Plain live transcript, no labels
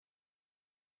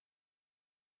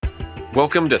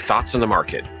Welcome to Thoughts on the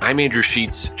Market. I'm Andrew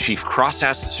Sheets, Chief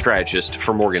Cross-Asset Strategist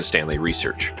for Morgan Stanley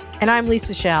Research. And I'm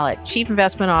Lisa Shalett, Chief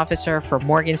Investment Officer for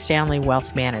Morgan Stanley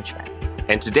Wealth Management.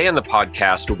 And today on the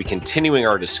podcast, we'll be continuing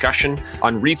our discussion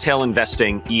on retail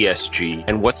investing, ESG,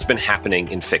 and what's been happening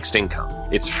in fixed income.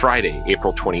 It's Friday,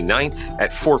 April 29th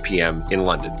at 4 p.m. in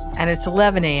London. And it's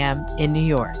 11 a.m. in New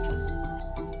York.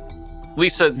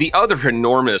 Lisa, the other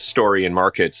enormous story in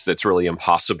markets that's really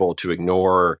impossible to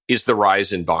ignore is the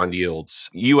rise in bond yields.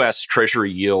 U.S.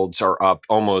 Treasury yields are up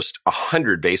almost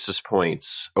 100 basis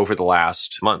points over the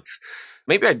last month.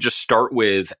 Maybe I'd just start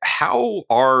with, how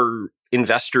are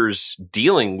investors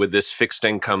dealing with this fixed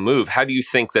income move? How do you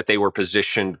think that they were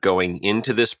positioned going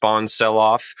into this bond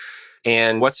sell-off?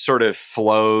 And what sort of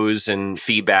flows and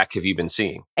feedback have you been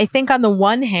seeing? I think on the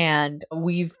one hand,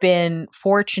 we've been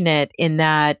fortunate in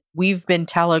that we've been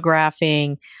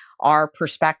telegraphing our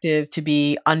perspective to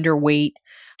be underweight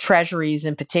treasuries,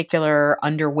 in particular,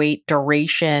 underweight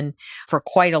duration for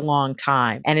quite a long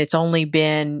time. And it's only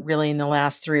been really in the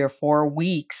last 3 or 4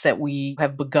 weeks that we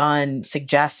have begun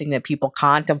suggesting that people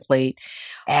contemplate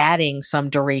adding some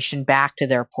duration back to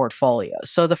their portfolios.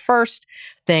 So the first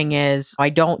thing is, I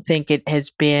don't think it has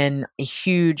been a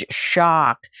huge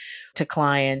shock to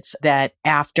clients that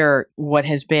after what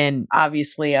has been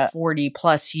obviously a 40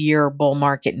 plus year bull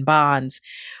market in bonds,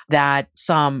 that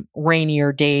some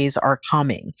rainier days are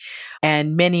coming.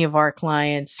 And many of our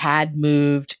clients had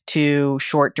moved to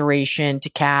short duration, to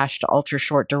cash, to ultra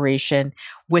short duration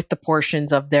with the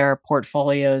portions of their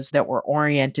portfolios that were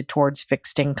oriented towards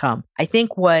fixed income. I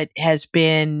think what has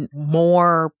been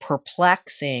more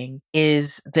perplexing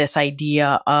is this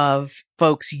idea of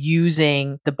folks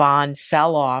using the bond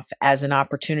sell-off as an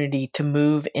opportunity to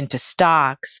move into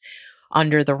stocks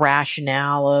under the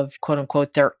rationale of, quote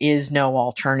unquote, there is no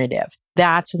alternative.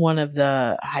 That's one of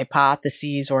the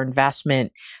hypotheses or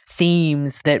investment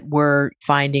themes that we're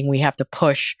finding we have to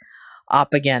push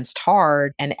up against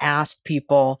hard and ask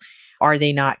people, are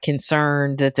they not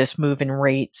concerned that this move in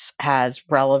rates has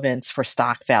relevance for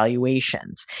stock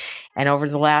valuations? And over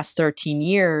the last 13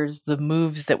 years, the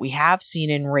moves that we have seen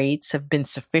in rates have been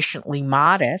sufficiently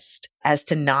modest as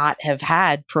to not have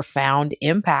had profound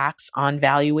impacts on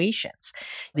valuations.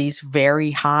 These very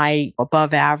high,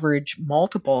 above average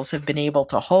multiples have been able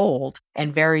to hold,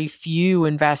 and very few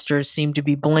investors seem to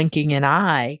be blinking an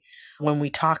eye when we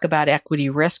talk about equity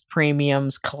risk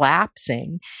premiums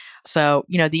collapsing. So,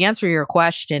 the answer to your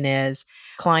question is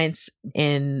clients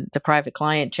in the private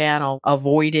client channel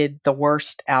avoided the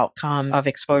worst outcome of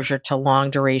exposure to long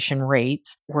duration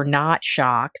rates, were not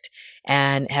shocked,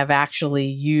 and have actually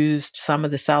used some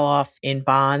of the sell-off in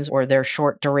bonds or their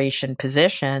short duration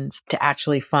positions to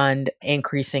actually fund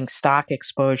increasing stock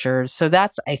exposures. So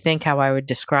that's, I think, how I would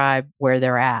describe where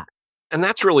they're at. And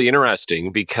that's really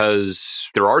interesting because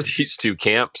there are these two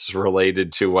camps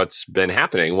related to what's been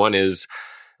happening. One is,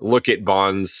 look at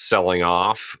bonds selling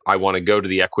off. I want to go to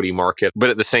the equity market. But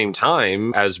at the same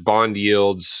time, as bond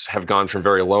yields have gone from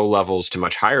very low levels to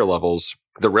much higher levels,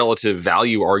 the relative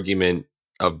value argument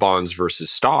of bonds versus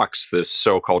stocks, this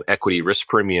so-called equity risk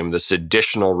premium, this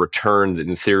additional return that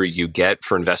in theory you get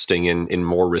for investing in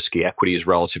more risky equities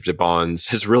relative to bonds,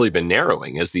 has really been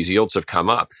narrowing as these yields have come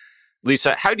up.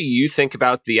 Lisa, how do you think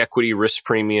about the equity risk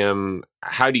premium?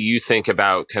 How do you think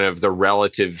about kind of the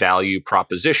relative value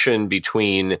proposition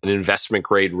between an investment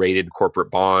grade rated corporate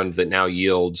bond that now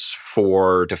yields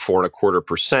 4 to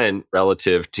 4.25%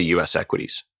 relative to U.S.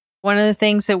 equities? One of the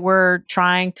things that we're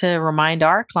trying to remind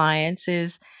our clients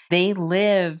is they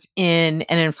live in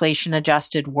an inflation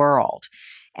adjusted world,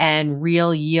 and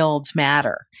real yields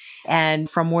matter. And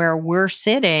from where we're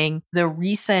sitting, the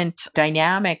recent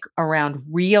dynamic around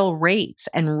real rates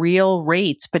and real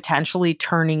rates potentially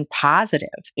turning positive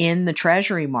in the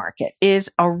Treasury market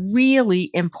is a really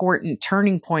important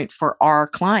turning point for our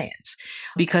clients.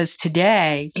 Because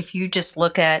today, if you just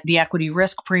look at the equity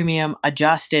risk premium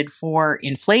adjusted for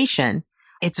inflation,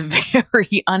 it's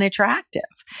very unattractive.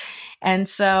 And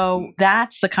so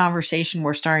that's the conversation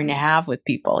we're starting to have with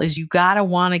people is you got to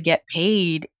want to get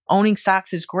paid. Owning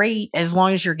stocks is great as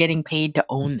long as you're getting paid to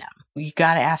own them. You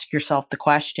got to ask yourself the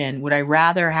question, would I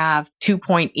rather have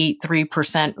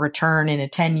 2.83% return in a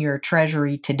 10-year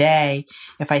treasury today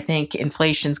if I think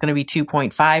inflation is going to be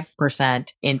 2.5%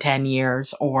 in 10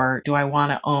 years, or do I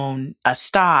want to own a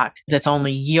stock that's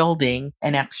only yielding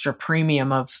an extra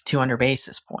premium of 200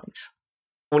 basis points?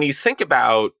 When you think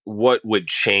about what would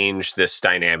change this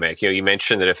dynamic, you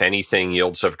mentioned that if anything,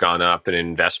 yields have gone up and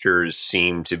investors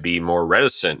seem to be more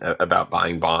reticent about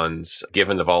buying bonds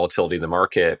given the volatility in the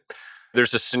market.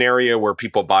 There's a scenario where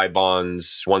people buy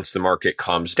bonds once the market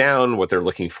calms down. What they're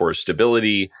looking for is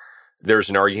stability. There's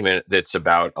an argument that's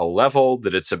about a level,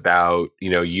 that it's about,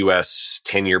 US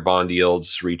 10-year bond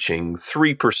yields reaching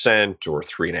 3% or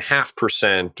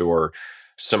 3.5% or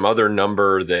some other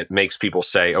number that makes people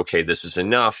say, okay, this is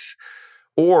enough.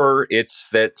 Or it's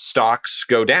that stocks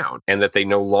go down and that they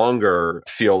no longer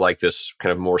feel like this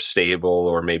kind of more stable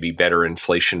or maybe better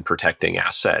inflation protecting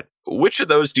asset. Which of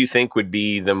those do you think would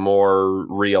be the more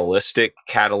realistic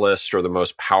catalyst or the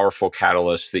most powerful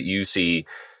catalyst that you see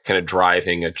kind of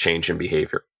driving a change in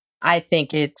behavior? I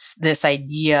think it's this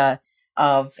idea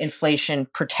of inflation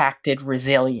protected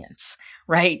resilience,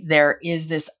 right? There is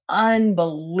this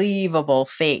unbelievable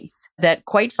faith that,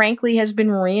 quite frankly, has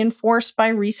been reinforced by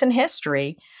recent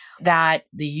history that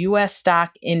the US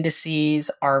stock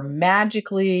indices are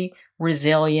magically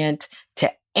resilient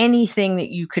to anything that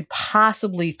you could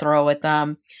possibly throw at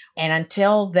them. And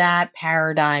until that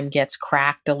paradigm gets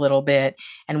cracked a little bit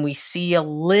and we see a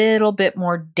little bit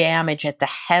more damage at the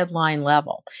headline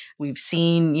level, we've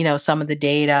seen, some of the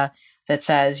data that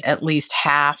says at least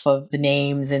half of the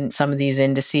names in some of these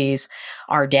indices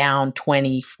are down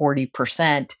 20,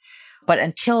 40%. But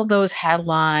until those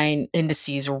headline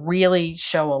indices really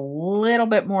show a little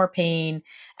bit more pain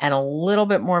and a little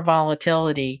bit more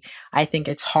volatility, I think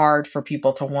it's hard for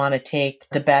people to want to take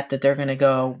the bet that they're going to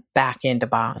go back into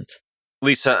bonds.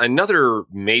 Lisa, another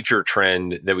major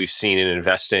trend that we've seen in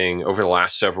investing over the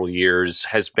last several years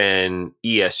has been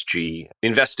ESG,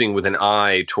 investing with an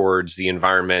eye towards the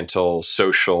environmental,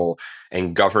 social,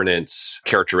 and governance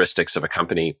characteristics of a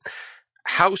company.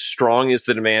 How strong is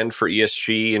the demand for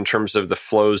ESG in terms of the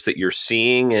flows that you're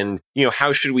seeing? And,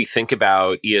 how should we think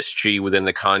about ESG within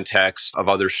the context of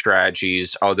other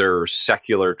strategies, other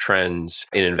secular trends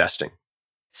in investing?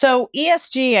 So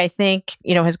ESG, I think,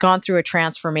 has gone through a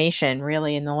transformation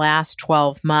really in the last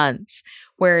 12 months,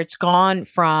 where it's gone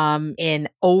from an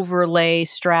overlay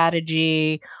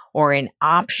strategy or an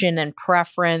option and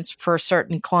preference for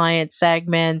certain client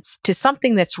segments to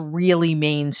something that's really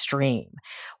mainstream,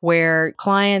 where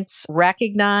clients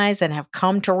recognize and have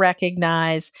come to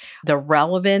recognize the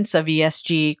relevance of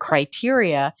ESG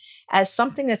criteria as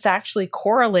something that's actually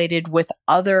correlated with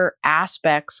other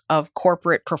aspects of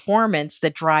corporate performance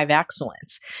that drive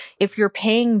excellence. If you're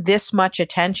paying this much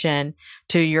attention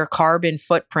to your carbon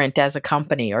footprint as a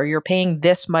company, or you're paying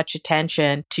this much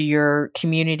attention to your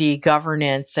community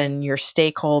governance and your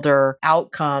stakeholder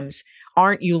outcomes,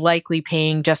 aren't you likely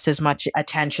paying just as much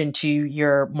attention to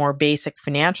your more basic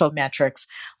financial metrics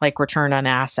like return on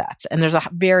assets? And there's a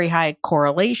very high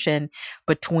correlation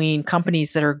between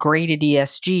companies that are great at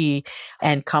ESG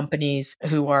and companies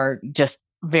who are just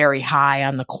very high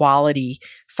on the quality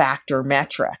factor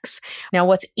metrics. Now,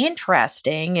 what's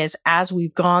interesting is as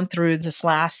we've gone through this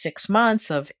last 6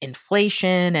 months of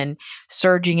inflation and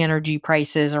surging energy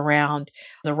prices around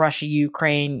the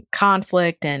Russia-Ukraine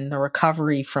conflict and the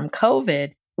recovery from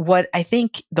COVID, what I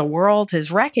think the world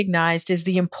has recognized is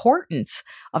the importance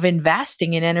of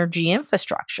investing in energy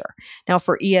infrastructure. Now,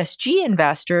 for ESG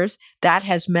investors, that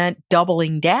has meant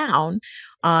doubling down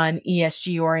on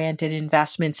ESG-oriented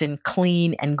investments in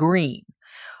clean and green.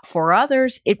 For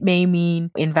others, it may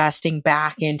mean investing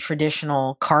back in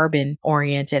traditional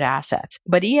carbon-oriented assets.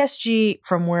 But ESG,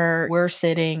 from where we're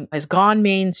sitting, has gone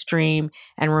mainstream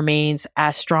and remains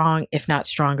as strong, if not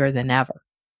stronger than ever.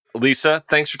 Lisa,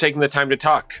 thanks for taking the time to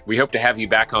talk. We hope to have you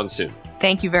back on soon.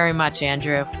 Thank you very much,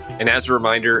 Andrew. And as a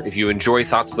reminder, if you enjoy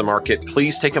Thoughts of the Market,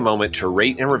 please take a moment to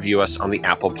rate and review us on the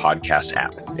Apple Podcast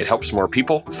app. It helps more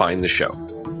people find the show.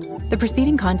 The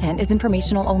preceding content is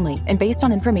informational only and based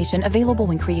on information available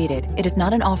when created. It is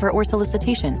not an offer or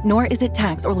solicitation, nor is it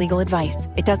tax or legal advice.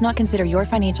 It does not consider your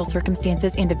financial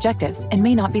circumstances and objectives and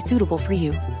may not be suitable for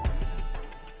you.